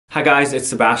Hi guys, it's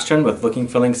Sebastian with Looking,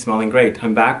 Feeling, Smelling Great.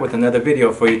 I'm back with another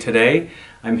video for you today.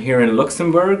 I'm here in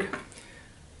Luxembourg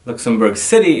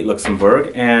City,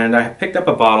 Luxembourg, and I picked up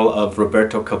a bottle of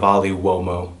Roberto Cavalli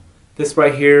Uomo. This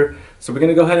right here. So we're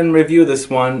going to go ahead and review this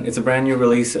one. It's a brand new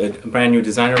release, a brand new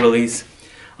designer release.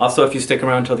 Also, if you stick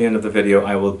around till the end of the video,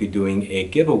 I will be doing a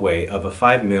giveaway of a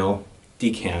 5 ml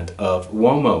decant of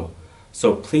Uomo.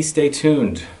 So please stay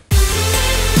tuned.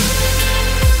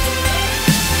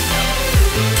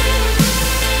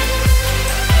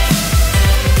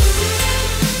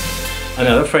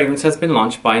 Another fragrance has been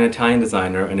launched by an Italian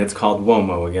designer, and it's called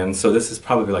Uomo again. So this is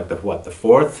probably like the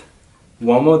fourth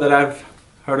Uomo that I've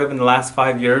heard of in the last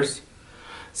 5 years.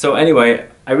 So anyway,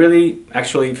 I really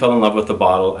actually fell in love with the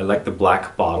bottle. I like the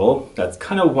black bottle. That's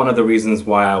kind of one of the reasons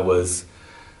why I was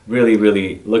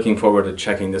really looking forward to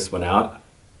checking this one out.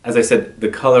 As I said, the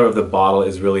color of the bottle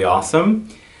is really awesome.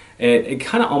 It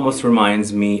kind of almost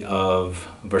reminds me of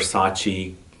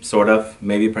Versace, sort of.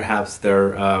 Maybe perhaps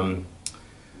their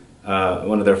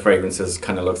one of their fragrances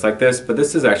kind of looks like this, but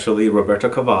this is actually Roberto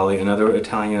Cavalli, another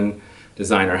Italian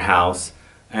designer house,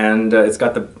 and it's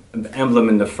got the emblem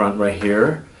in the front right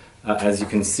here, as you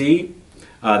can see,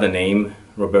 the name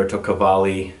Roberto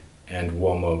Cavalli and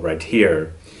Uomo right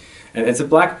here. And it's a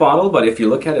black bottle, but if you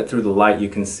look at it through the light, you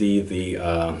can see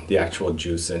the actual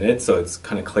juice in it, so it's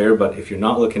kind of clear. But if you're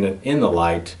not looking at it in the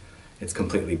light, it's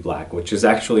completely black, which is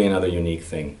actually another unique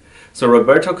thing. So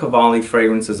Roberto Cavalli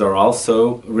fragrances are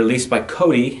also released by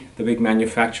Coty, the big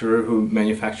manufacturer who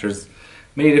manufactures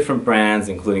many different brands,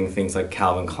 including things like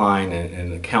Calvin Klein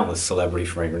and countless celebrity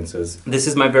fragrances. This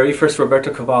is my very first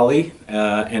Roberto Cavalli,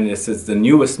 and this is the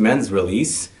newest men's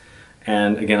release.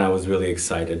 And again, I was really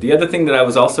excited. The other thing that I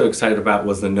was also excited about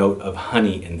was the note of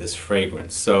honey in this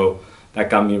fragrance. So that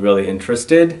got me really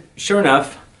interested. Sure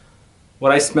enough,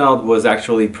 what I smelled was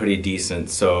actually pretty decent,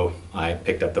 so I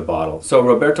picked up the bottle. So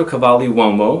Roberto Cavalli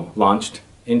Uomo launched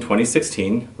in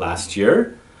 2016, last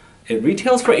year. It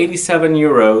retails for 87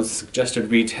 euros,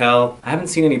 suggested retail. I haven't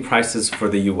seen any prices for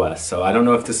the US, so I don't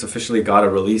know if this officially got a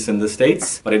release in the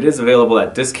States, but it is available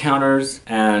at discounters,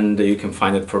 and you can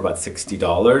find it for about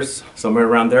 $60, somewhere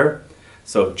around there.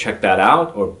 So check that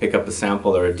out, or pick up a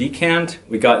sample or a decant.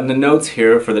 We got in the notes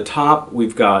here, for the top,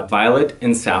 we've got violet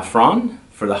and saffron.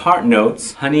 For the heart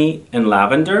notes, honey and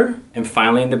lavender. And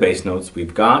finally in the base notes,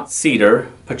 we've got cedar,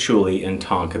 patchouli, and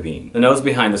tonka bean. The nose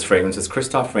behind this fragrance is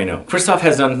Christophe Reynaud. Christophe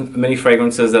has done many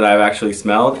fragrances that I've actually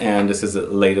smelled, and this is the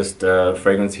latest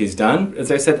fragrance he's done.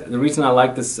 As I said, the reason I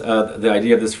like this, the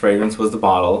idea of this fragrance was the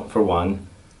bottle, for one,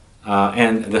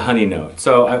 and the honey note.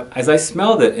 So as I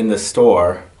smelled it in the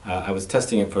store, I was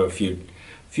testing it for a few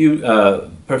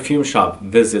perfume shop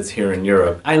visits here in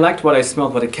Europe. I liked what I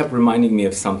smelled, but it kept reminding me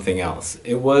of something else.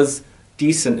 It was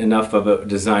decent enough of a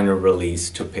designer release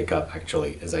to pick up,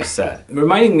 actually, as I said.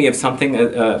 Reminding me of something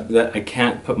that I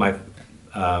can't put my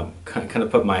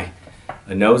put my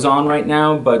nose on right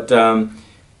now, but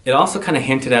it also kind of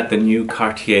hinted at the new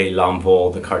Cartier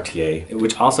L'Envol De Cartier,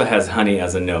 which also has honey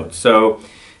as a note. So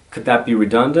could that be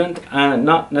redundant?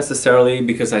 Not necessarily,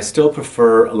 because I still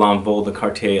prefer L'Envol De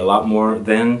Cartier a lot more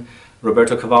than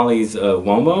Roberto Cavalli's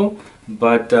Uomo,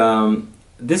 but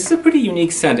this is a pretty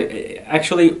unique scent.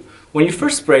 Actually, when you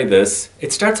first spray this,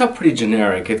 it starts out pretty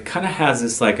generic. It kind of has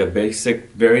this like a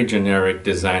basic, very generic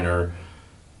designer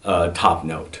top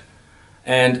note.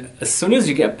 And as soon as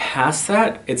you get past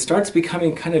that, it starts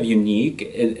becoming kind of unique,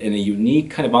 in a unique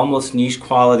kind of almost niche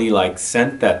quality like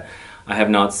scent that I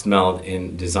have not smelled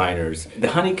in designers. The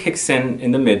honey kicks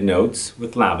in the mid notes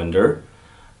with lavender,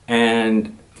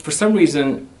 and for some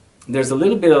reason there's a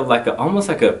little bit of like almost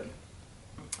like a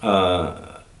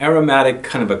aromatic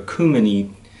kind of a cumin-y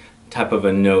type of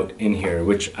a note in here,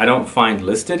 which I don't find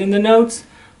listed in the notes,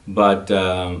 but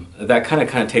that kind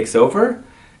of takes over,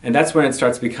 and that's when it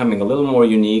starts becoming a little more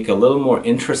unique, a little more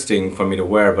interesting for me to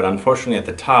wear. But unfortunately at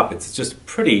the top it's just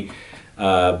pretty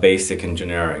basic and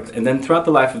generic. And then throughout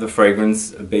the life of the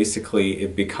fragrance, basically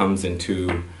it becomes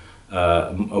into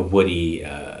a woody,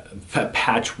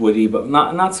 patch woody, but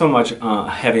not so much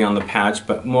heavy on the patch,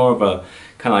 but more of a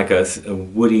kind of like a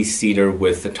woody cedar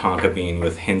with the tonka bean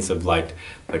with hints of light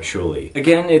patchouli.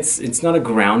 Again, it's not a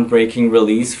groundbreaking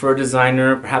release for a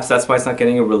designer. Perhaps that's why it's not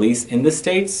getting a release in the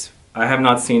States. I have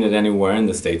not seen it anywhere in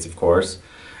the States, of course.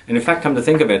 And in fact, come to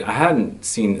think of it, I hadn't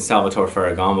seen Salvatore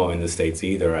Ferragamo in the States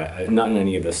either, not in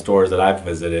any of the stores that I've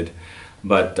visited,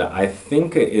 but I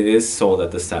think it is sold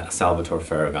at the Salvatore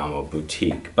Ferragamo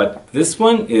boutique. But this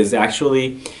one is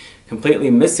actually completely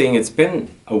missing. It's been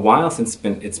a while since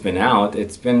it's been out.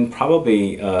 It's been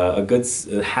probably a good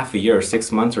half a year,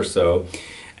 6 months or so.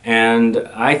 And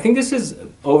I think this is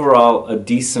overall a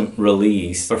decent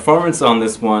release. Performance on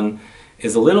this one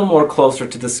is a little more closer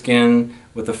to the skin.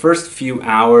 With the first few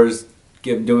hours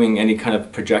doing any kind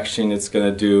of projection it's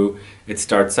going to do, it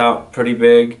starts out pretty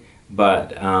big,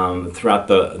 but throughout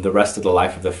the rest of the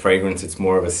life of the fragrance it's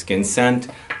more of a skin scent,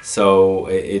 so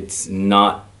it's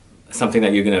not something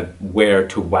that you're going to wear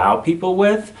to wow people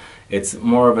with. It's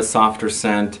more of a softer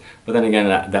scent, but then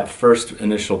again that first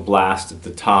initial blast at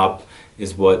the top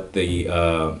is what the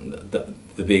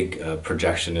big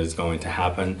projection is going to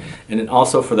happen. And then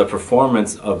also for the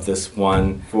performance of this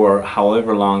one, for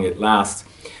however long it lasts,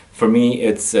 for me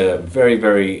it's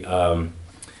very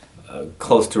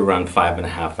close to around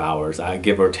 5.5 hours. I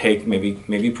give or take,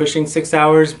 maybe pushing 6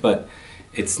 hours, but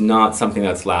it's not something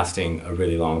that's lasting a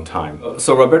really long time.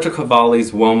 So Roberto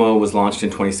Cavalli's Uomo was launched in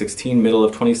 2016, middle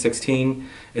of 2016.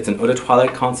 It's an eau de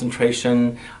toilette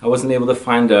concentration. I wasn't able to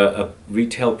find a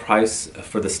retail price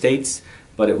for the States,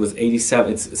 but it was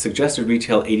 87. It's suggested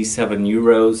retail 87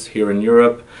 euros here in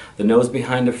Europe. The nose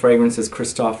behind the fragrance is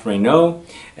Christophe Reynaud,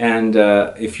 and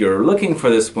if you're looking for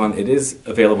this one, it is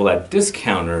available at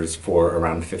discounters for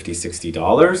around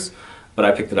 $50–60, but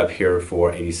I picked it up here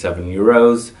for 87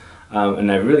 euros.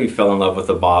 And I really fell in love with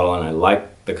the bottle, and I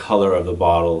liked the color of the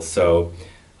bottle, so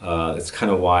it's kind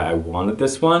of why I wanted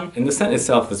this one. And the scent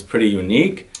itself is pretty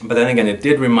unique, but then again it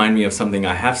did remind me of something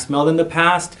I have smelled in the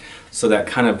past, so that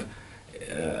kind of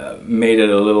made it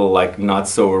a little like not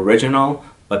so original,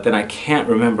 but then I can't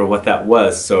remember what that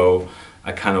was, so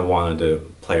I kind of wanted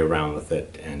to play around with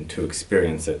it and to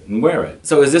experience it and wear it.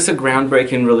 So is this a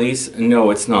groundbreaking release?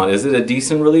 No, it's not. Is it a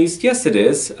decent release? Yes, it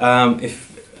is.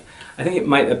 I think it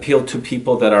might appeal to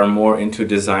people that are more into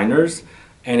designers,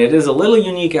 and it is a little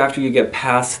unique after you get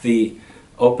past the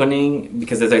opening,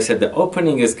 because as I said, the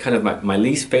opening is kind of my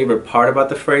least favorite part about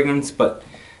the fragrance, but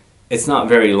it's not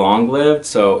very long-lived,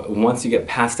 so once you get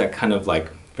past that kind of like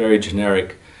very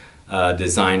generic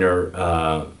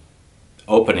designer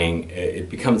opening, it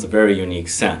becomes a very unique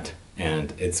scent,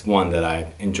 and it's one that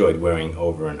I enjoyed wearing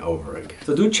over and over again.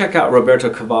 So do check out Roberto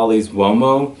Cavalli's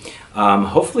Uomo.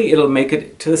 Hopefully it'll make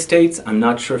it to the States. I'm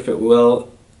not sure if it will.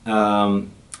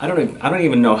 I don't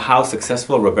even know how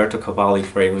successful Roberto Cavalli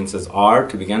fragrances are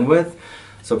to begin with,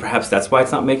 so perhaps that's why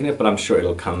it's not making it, but I'm sure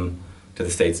it'll come to the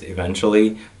States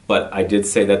eventually. But I did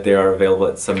say that they are available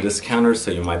at some discounters,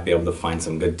 so you might be able to find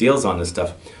some good deals on this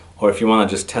stuff. Or if you want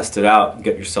to just test it out,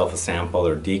 get yourself a sample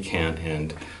or decant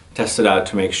and test it out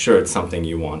to make sure it's something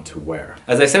you want to wear.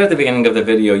 As I said at the beginning of the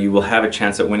video, you will have a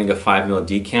chance at winning a 5 ml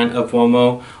decant of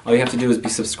Uomo. All you have to do is be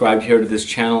subscribed here to this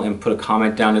channel and put a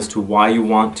comment down as to why you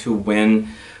want to win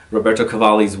Roberto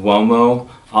Cavalli's Uomo.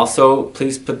 Also,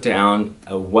 please put down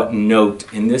what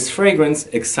note in this fragrance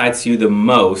excites you the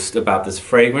most about this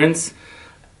fragrance,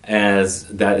 as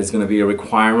that is going to be a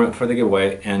requirement for the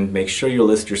giveaway. And make sure you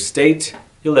list your state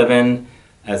you live in,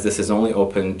 as this is only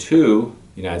open to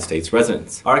United States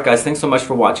residents. Alright guys, thanks so much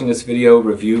for watching this video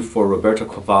review for Roberto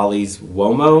Cavalli's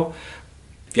Uomo.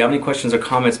 If you have any questions or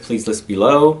comments, please list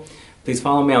below. Please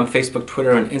follow me on Facebook,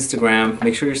 Twitter, and Instagram.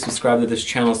 Make sure you're subscribed to this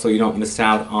channel so you don't miss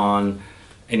out on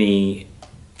any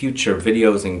future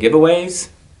videos and giveaways.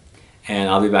 And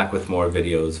I'll be back with more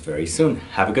videos very soon.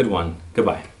 Have a good one.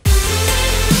 Goodbye.